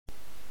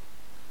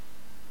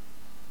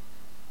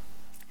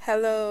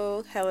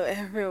Hello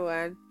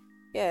everyone.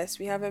 Yes,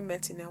 we haven't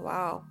met in a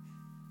while,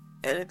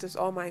 and it is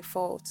all my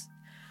fault.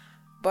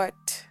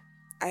 But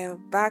I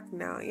am back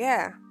now.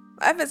 Yeah,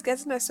 life is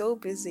getting us so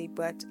busy,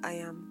 but I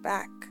am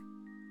back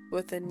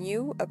with a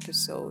new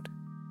episode.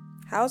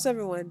 How's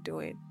everyone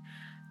doing?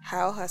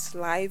 How has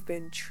life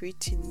been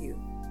treating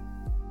you?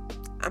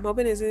 I'm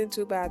hoping it isn't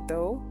too bad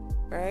though,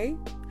 right?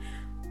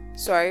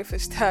 Sorry for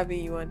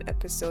starving you on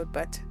episode,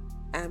 but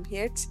I'm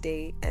here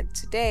today, and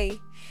today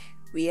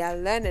we are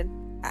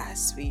learning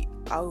as we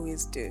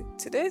always do.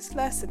 Today's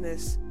lesson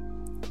is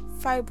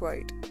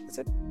fibroid. Is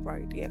it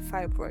right? Yeah,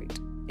 fibroid.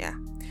 Yeah.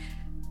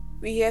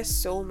 We hear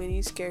so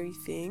many scary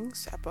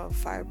things about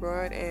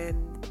fibroid,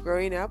 and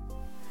growing up,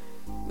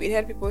 we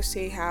heard people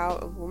say how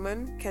a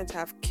woman can't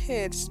have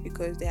kids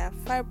because they have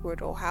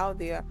fibroid, or how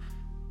their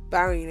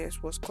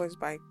barrenness was caused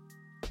by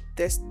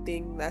this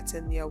thing that's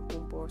in their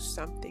womb or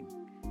something.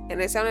 And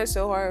it sounded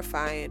so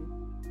horrifying.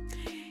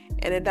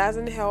 And it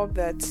doesn't help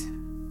that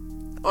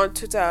on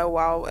Twitter a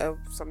while,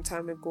 some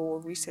time ago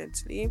or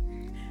recently,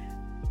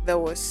 there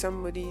was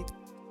somebody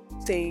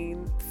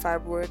saying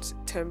fibroids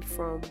stemmed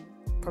from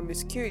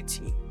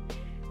promiscuity.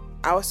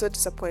 I was so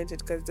disappointed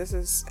because this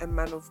is a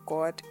man of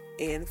God,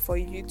 and for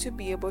you to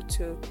be able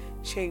to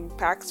share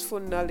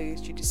impactful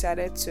knowledge, you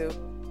decided to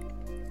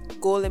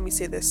go, let me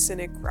say, the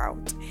cynic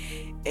route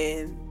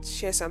and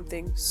share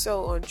something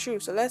so untrue.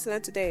 So let's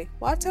learn today.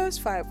 What is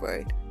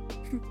fibroid?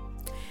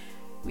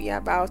 We are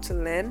about to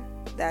learn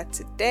that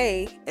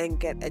today and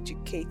get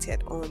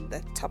educated on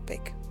the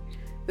topic.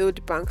 We'll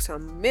debunk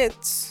some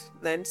myths,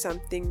 learn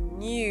something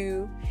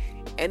new,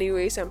 and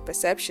erase some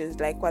perceptions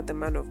like what the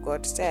man of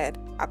God said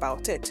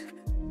about it.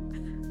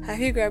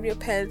 Have you grabbed your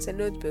pens and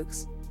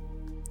notebooks?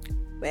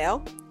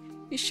 Well,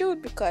 you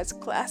should, because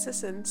class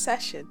is in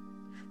session.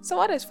 So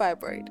what is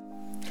fibroid?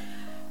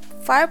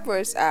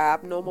 Fibroids are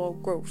abnormal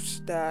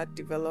growths that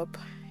develop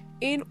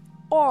in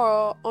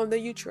or on the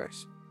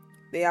uterus.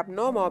 They're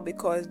abnormal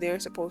because they're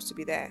supposed to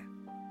be there,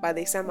 but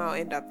they somehow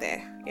end up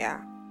there.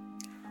 Yeah.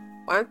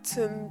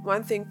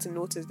 One thing to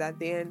note is that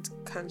they aren't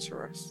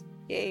cancerous.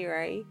 Yay,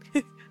 right?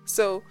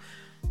 So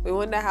we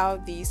wonder how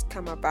these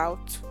come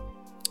about,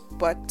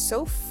 but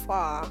so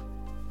far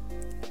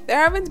there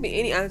haven't been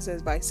any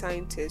answers by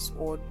scientists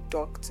or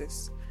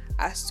doctors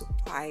as to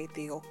why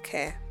they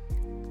occur.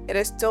 It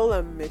is still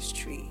a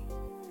mystery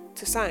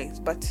to science,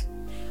 but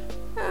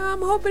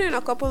I'm hoping in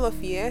a couple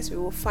of years we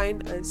will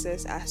find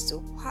answers as to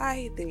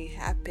why they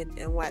happen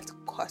and what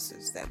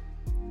causes them.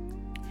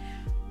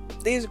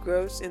 These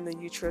growths in the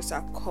uterus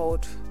are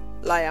called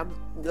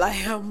leiomyomas.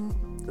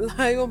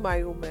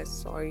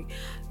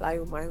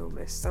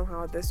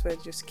 Somehow this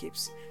word just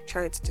keeps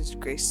trying to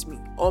disgrace me.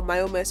 Or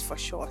myomas for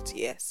short,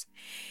 yes.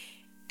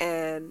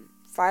 And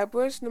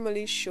fibroids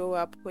normally show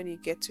up when you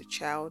get to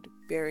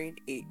childbearing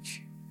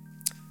age.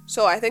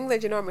 So I think the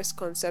general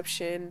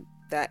misconception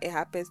that it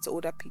happens to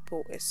older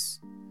people is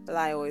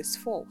lie or is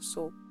false.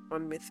 So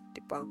one myth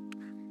debunked.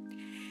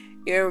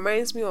 It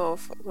reminds me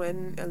of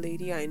when a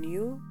lady I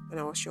knew when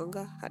I was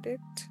younger had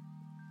it.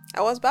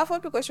 I was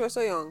baffled because she was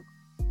so young.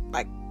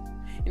 Like,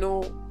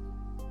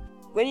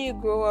 when you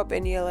grow up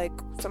and you're like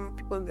some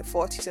people in the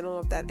 40s and all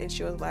of that, and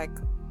she was like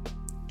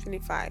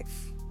 25.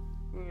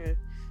 Yeah.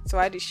 So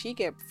why did she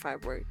get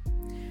fibroid?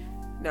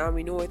 Now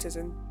we know it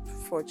isn't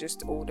for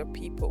just older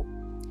people.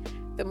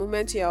 The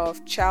moment you're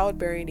of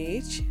childbearing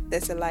age,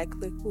 there's a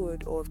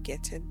likelihood of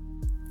getting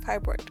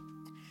fibroid.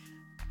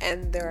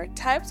 And there are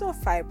types of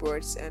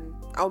fibroids, and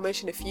I'll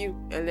mention a few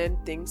and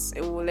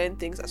we'll learn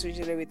things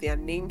associated with their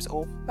names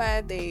or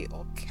where they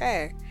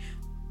occur.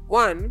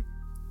 1,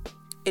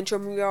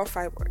 intramural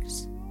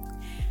fibroids.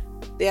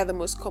 They are the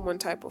most common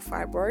type of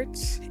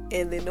fibroids,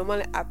 and they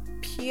normally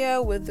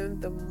appear within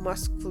the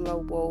muscular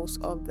walls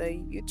of the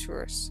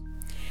uterus.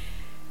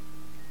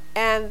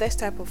 And this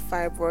type of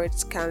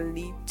fibroids can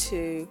lead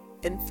to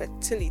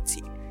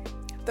infertility.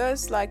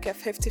 There's like a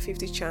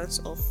 50-50 chance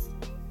of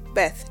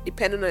birth,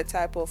 depending on the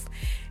type of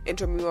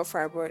intramural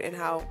fibroid and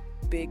how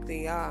big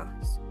they are.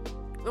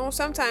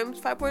 Sometimes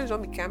fibroids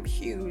don't become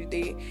huge,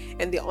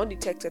 they're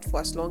undetected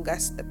for as long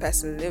as the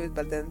person lives,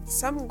 but then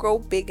some grow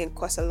big and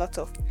cause a lot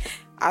of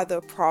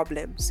other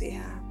problems.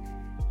 Yeah.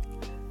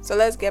 So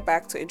let's get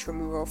back to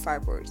intramural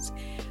fibroids.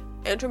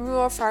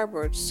 Intramural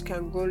fibroids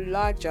can grow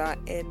larger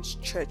and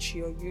stretch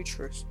your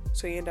uterus,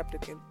 so you end up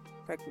looking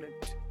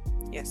pregnant.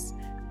 Yes.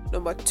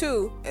 Number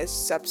 2 is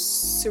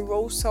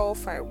subserosal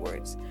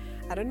fibroids.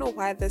 I don't know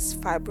why these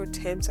fibroid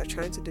terms are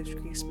trying to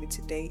disgrace me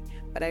today,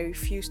 but I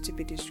refuse to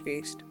be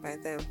disgraced by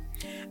them.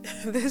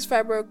 This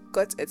fibroid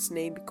got its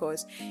name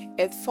because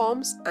it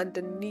forms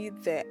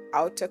underneath the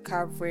outer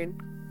covering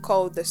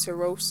called the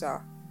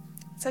serosa.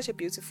 Such a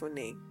beautiful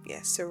name.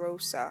 Yes,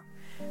 serosa.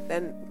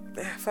 Then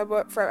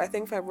I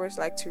think fibroids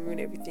like to ruin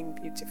everything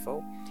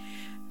beautiful.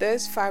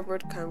 This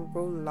fibroid can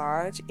grow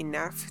large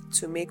enough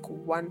to make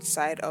one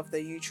side of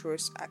the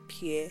uterus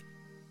appear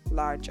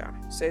larger.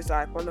 So it's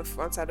like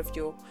one side of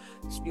your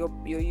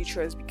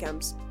uterus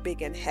becomes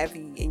big and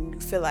heavy, and you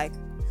feel like,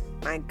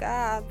 my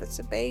God, that's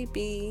a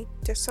baby.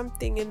 There's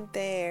something in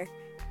there,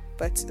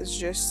 but it's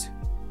just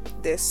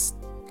this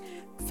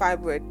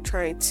fibroid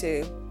trying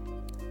to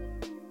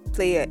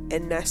play a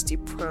nasty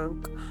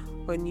prank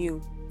on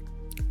you.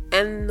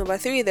 And number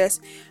 3, there's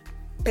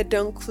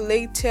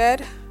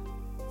pedunculated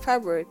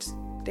fibroids.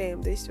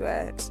 Damn, these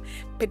words.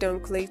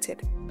 Pedunculated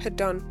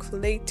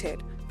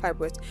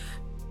fibroids.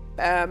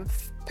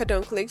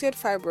 Pedunculated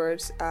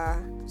fibroids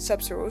are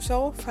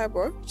subserosal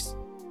fibroids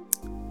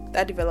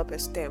that develop a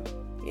stem,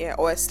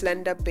 or a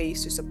slender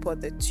base to support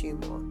the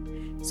tumor.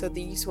 So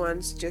these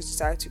ones just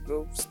decide to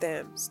grow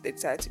stems. They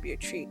decide to be a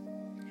tree.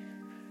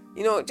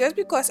 Just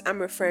because I'm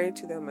referring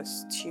to them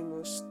as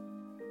tumors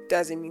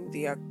doesn't mean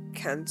they are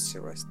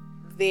cancerous.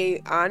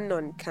 They are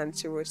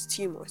non-cancerous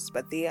tumors,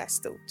 but they are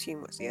still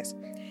tumors, yes.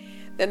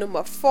 Then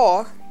number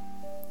 4,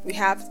 we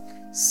have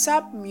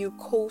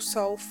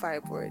submucosal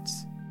fibroids.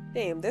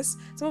 Damn,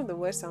 some of the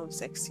words sound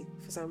sexy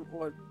for some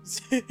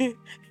words.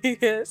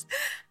 Yes.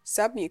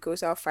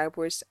 Submucosal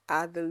fibroids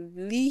are the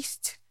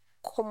least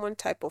common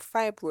type of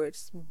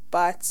fibroids,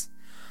 but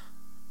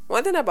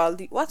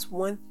what's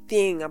one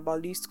thing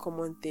about least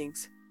common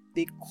things?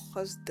 They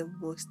cause the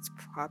most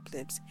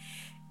problems.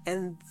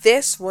 And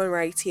this one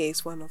right here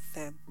is one of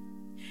them.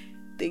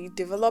 They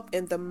develop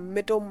in the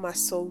middle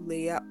muscle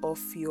layer of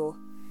your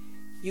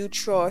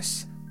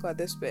uterus. Got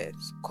this bit.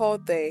 It's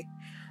called the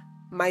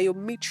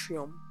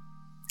myometrium.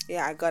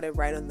 Yeah, I got it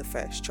right on the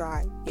first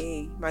try.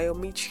 Yay,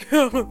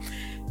 myometrium.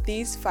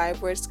 These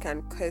fibroids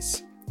can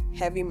cause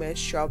heavy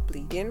menstrual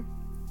bleeding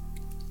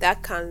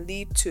that can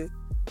lead to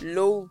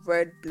low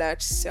red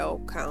blood cell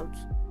count.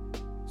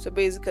 So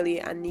basically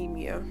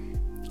anemia.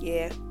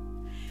 Yeah.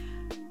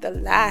 The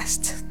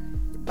last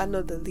but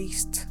not the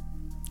least,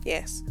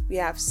 yes, we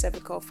have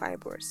cervical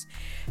fibroids.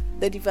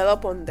 They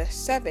develop on the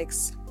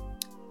cervix,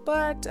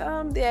 but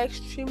they're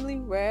extremely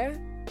rare,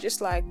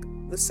 just like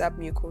the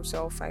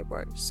submucosal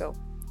fibroids. So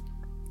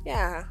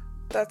yeah,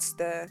 that's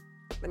the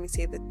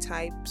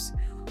types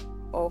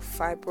of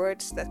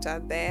fibroids that are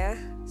there.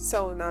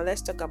 So now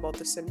let's talk about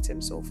the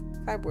symptoms of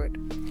fibroid.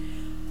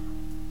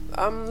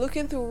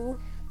 Looking through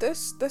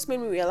this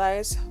made me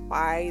realize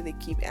why they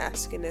keep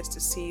asking us to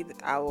see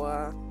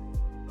our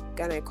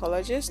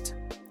gynecologist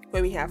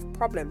when we have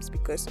problems,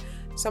 because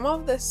some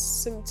of the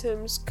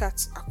symptoms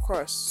cut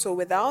across. So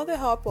without the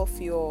help of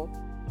your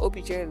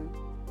OB/GYN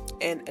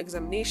and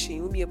examination,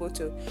 you won't be able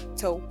to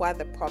tell what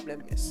the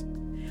problem is.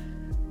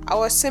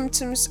 Our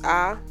symptoms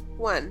are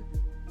 1,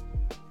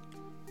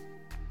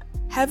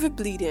 heavy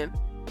bleeding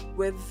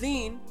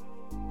within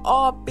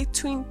or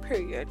between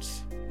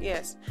periods.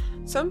 Yes,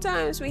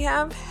 sometimes we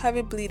have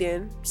heavy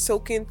bleeding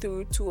soaking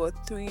through 2 or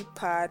 3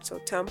 pads or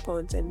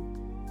tampons, and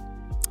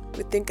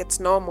we think it's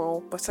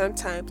normal, but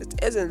sometimes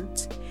it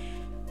isn't,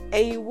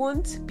 and you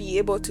won't be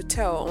able to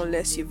tell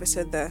unless you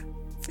visit the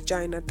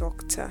vagina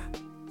doctor.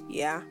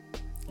 Yeah.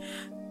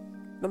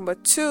 Number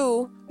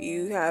 2,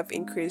 you have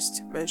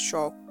increased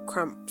menstrual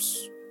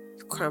cramps.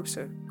 Cramps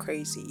are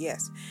crazy.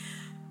 Yes,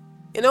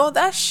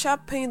 that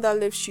sharp pain that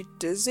leaves you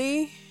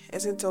dizzy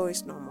isn't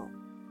always normal.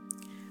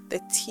 The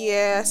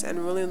tears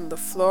and rolling on the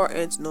floor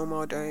aren't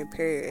normal during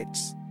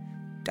periods.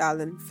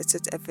 Darling,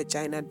 visit a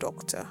vagina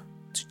doctor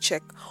to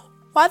check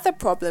what the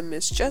problem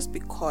is. Just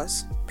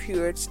because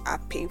periods are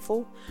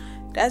painful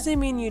doesn't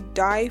mean you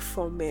die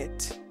from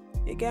it.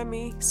 You get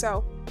me?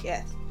 So,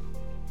 yes.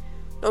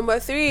 Number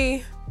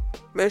 3,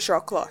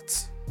 menstrual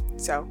clots.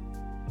 So,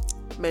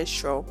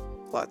 menstrual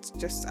clots,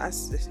 just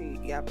as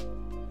you have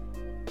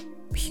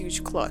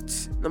huge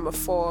clots. Number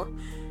 4,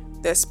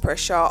 there's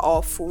pressure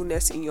or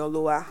fullness in your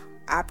lower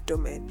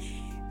abdomen.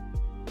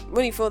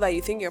 When you feel that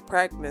you think you're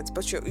pregnant,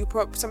 but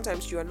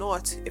sometimes you are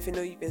not. If you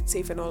know you've been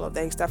safe and all of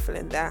that, you start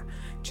feeling that,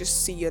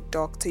 just see your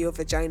doctor, your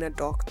vagina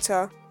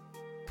doctor.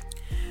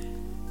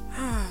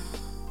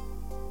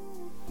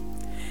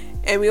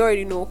 And we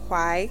already know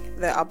why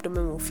the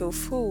abdomen will feel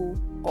full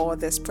or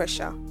there's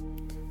pressure.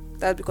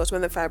 That's because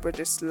when the fibroid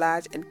is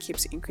large and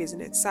keeps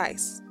increasing in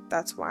size,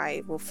 that's why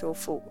it will feel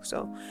full.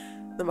 So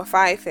number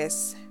 5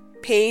 is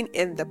pain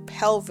in the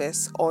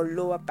pelvis or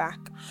lower back.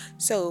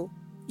 So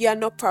you're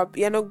not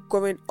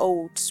growing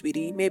old,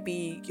 sweetie.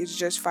 Maybe it's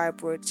just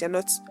fibroids. You're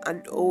not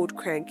an old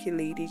cranky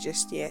lady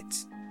just yet.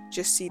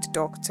 Just see the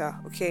doctor,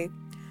 okay?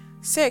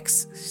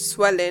 6,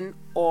 swelling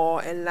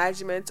or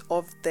enlargement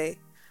of the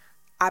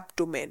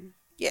abdomen.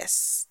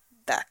 Yes,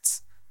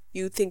 that.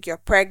 You think you're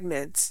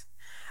pregnant.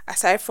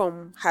 Aside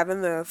from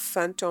having a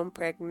phantom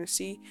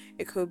pregnancy,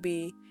 it could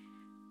be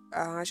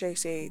how should I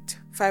say it?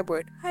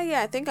 Fibroid.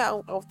 I think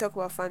I'll talk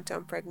about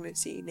phantom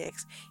pregnancy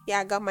next.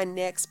 I got my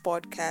next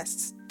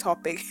podcast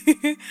topic.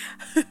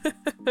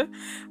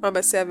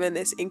 Number 7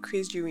 is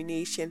increased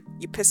urination.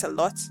 You piss a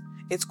lot.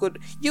 It's good.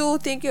 You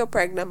think you're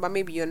pregnant, but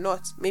maybe you're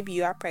not. Maybe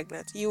you are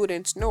pregnant. You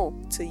wouldn't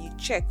know till you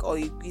check or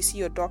you see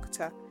your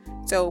doctor.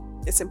 So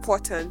it's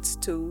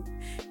important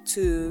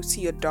to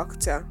see your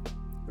doctor.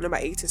 Number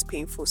 8 is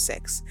painful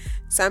sex.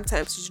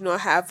 Sometimes you do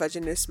not have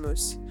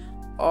vaginismus,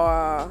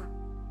 or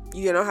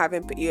you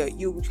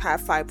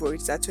have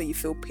fibroids. That's why you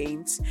feel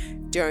pains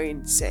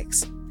during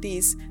sex.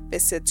 Please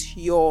visit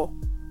your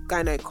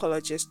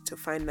gynecologist to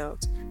find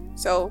out.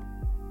 So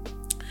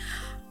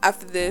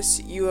After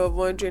this, you are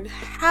wondering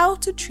how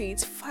to treat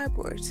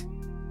fibroids.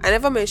 I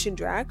never mentioned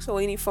drugs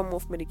or any form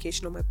of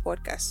medication on my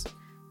podcast.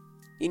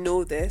 You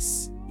know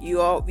this. We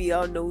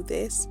all know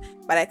this,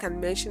 but I can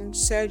mention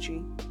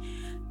surgery.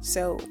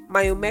 So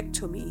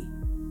myomectomy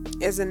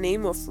is the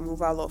name of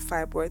removal of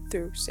fibroid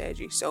through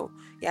surgery. So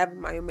you have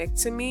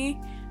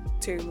myomectomy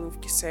to remove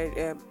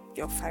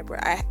your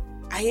fibroid.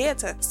 I hear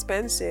it's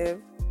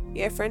expensive.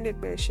 Yeah, a friend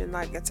did mention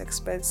like it's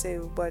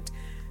expensive, but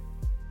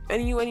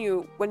when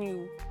you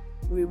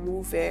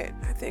remove it,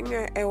 I think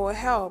it will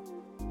help.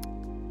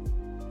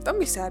 Don't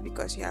be sad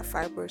because you have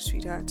fibroid,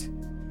 sweetheart.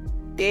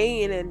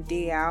 Day in and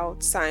day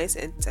out, science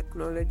and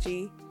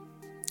technology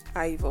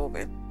are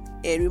evolving,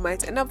 and we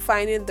might end up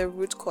finding the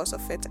root cause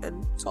of it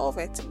and solve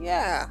it.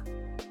 Yeah,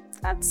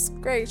 that's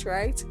great,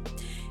 right?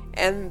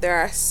 And there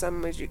are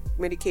some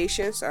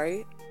medications,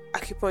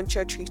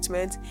 acupuncture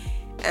treatment,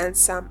 and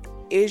some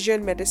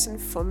Asian medicine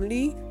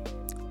family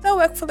that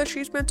work for the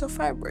treatment of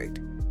fibroid.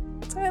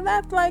 So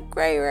that's like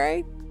great,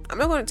 right? I'm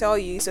not going to tell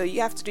you, so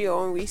you have to do your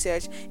own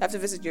research. You have to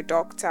visit your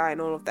doctor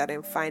and all of that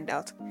and find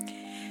out.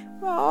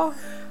 Well,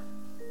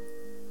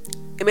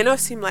 it may not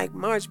seem like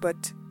much,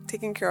 but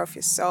taking care of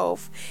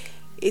yourself,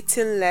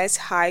 eating less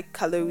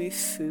high-calorie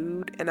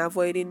food, and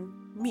avoiding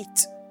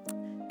meat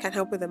can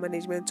help with the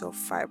management of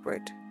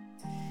fibroid.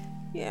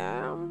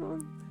 Yeah.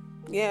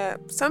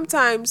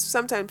 Sometimes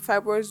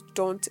fibroids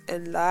don't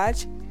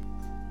enlarge,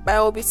 but it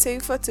will be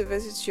safer to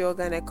visit your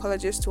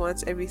gynecologist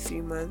once every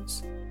 3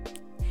 months.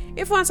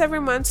 If once every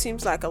month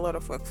seems like a lot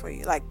of work for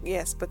you, like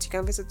yes, but you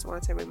can visit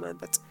once every month.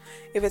 But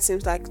if it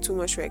seems like too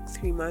much work,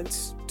 3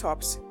 months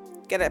tops,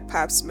 get a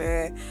pap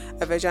smear,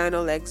 a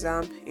vaginal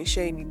exam,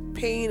 ensure any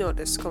pain or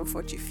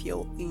discomfort you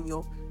feel in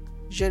your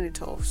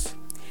genitals.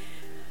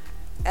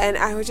 And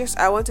I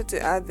wanted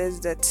to add this,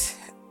 that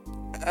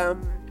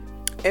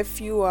if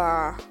you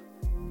are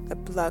a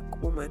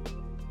black woman,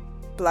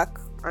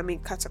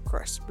 cut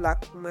across,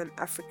 black woman,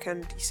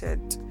 African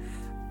descent,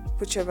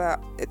 whichever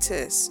it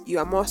is, you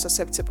are more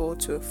susceptible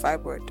to a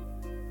fibroid.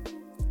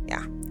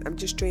 Yeah, I'm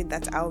just throwing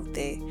that out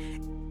there.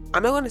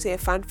 I'm not going to say a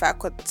fun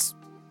fact, because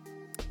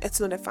it's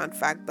not a fun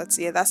fact, but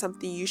yeah, that's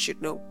something you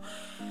should know.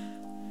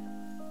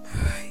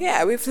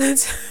 Yeah, we've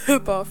learned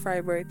about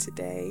fibroid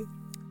today.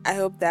 I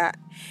hope that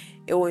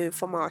it will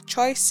inform our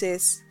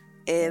choices,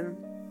 and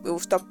we will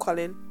stop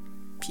calling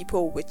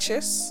people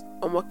witches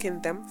or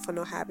mocking them for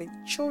not having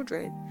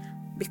children,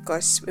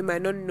 because we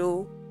might not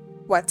know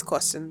what's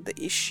causing the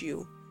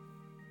issue,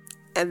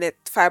 and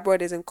that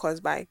fibroid isn't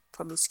caused by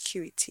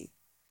promiscuity.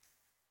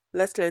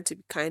 Let's learn to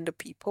be kinder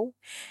people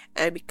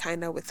and be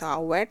kinder with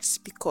our words,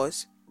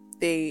 because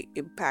they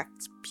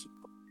impact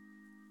people.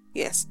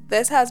 Yes,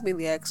 this has been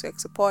the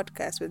XOXO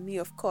podcast with me,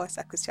 of course,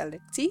 Akosia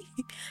Lefty.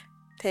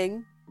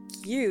 Thank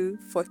you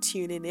for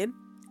tuning in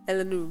and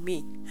learning with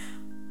me.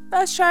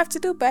 Let's strive to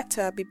do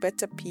better, be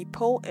better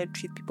people, and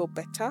treat people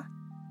better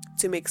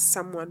to make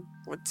someone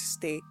want to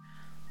stay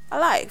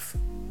alive.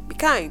 Be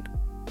kind.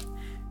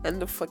 And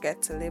don't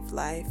forget to live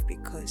life,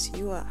 because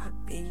you are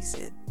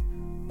amazing.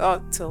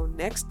 Well, till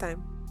next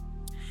time.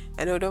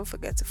 And don't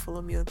forget to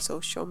follow me on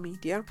social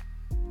media.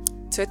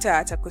 Twitter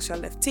at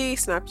Akosia Lefty,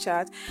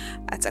 Snapchat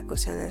at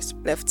Akosia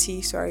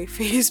Lefty,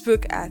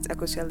 Facebook at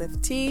Akosia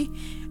Lefty,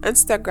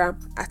 Instagram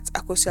at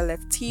Akosia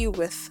Lefty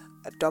with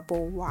a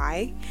double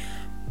Y.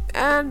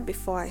 And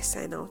before I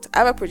sign out, I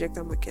have a project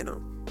I'm working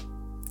on,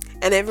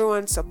 and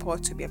everyone's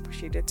support to be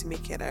appreciated to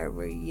make it a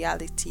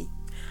reality.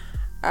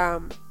 I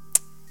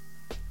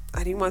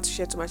didn't want to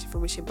share too much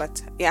information,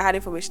 but yeah, I had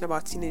information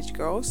about teenage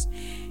girls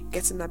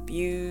getting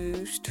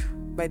abused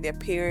by their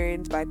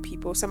parents, by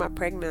people. Some are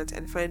pregnant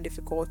and find it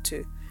difficult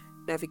to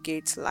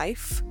navigate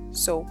life.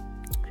 So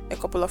a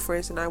couple of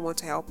friends and I want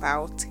to help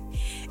out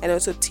and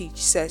also teach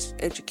sex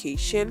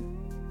education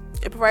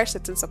and provide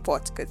certain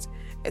support, because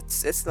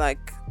it's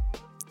like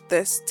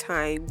this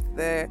time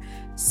the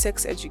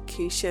sex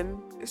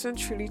education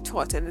isn't really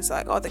taught, and it's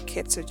like all the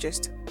kids are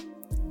just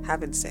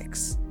having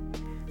sex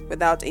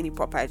without any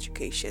proper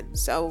education.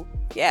 So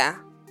yeah,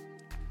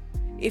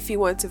 if you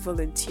want to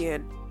volunteer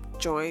and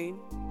join,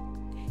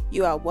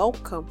 you are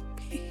welcome.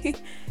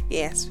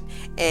 Yes,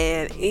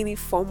 and any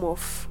form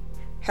of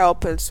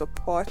help and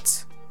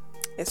support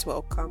is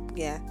welcome.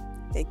 Yeah,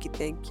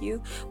 thank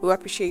you. We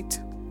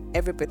appreciate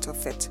every bit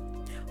of it.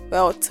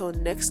 Well, till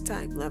next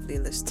time, lovely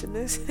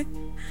listeners.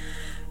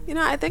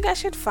 I think I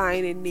should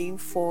find a name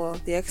for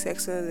the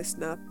XXO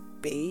listener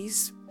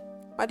base.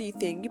 What do you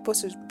think? You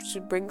post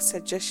should bring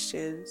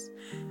suggestions.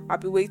 I'll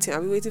be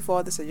waiting for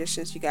all the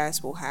suggestions you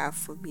guys will have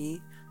for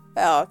me.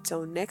 Well,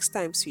 till next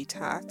time,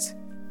 sweetheart.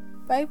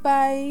 Bye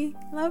bye.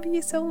 Love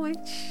you so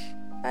much.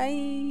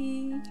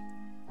 Bye.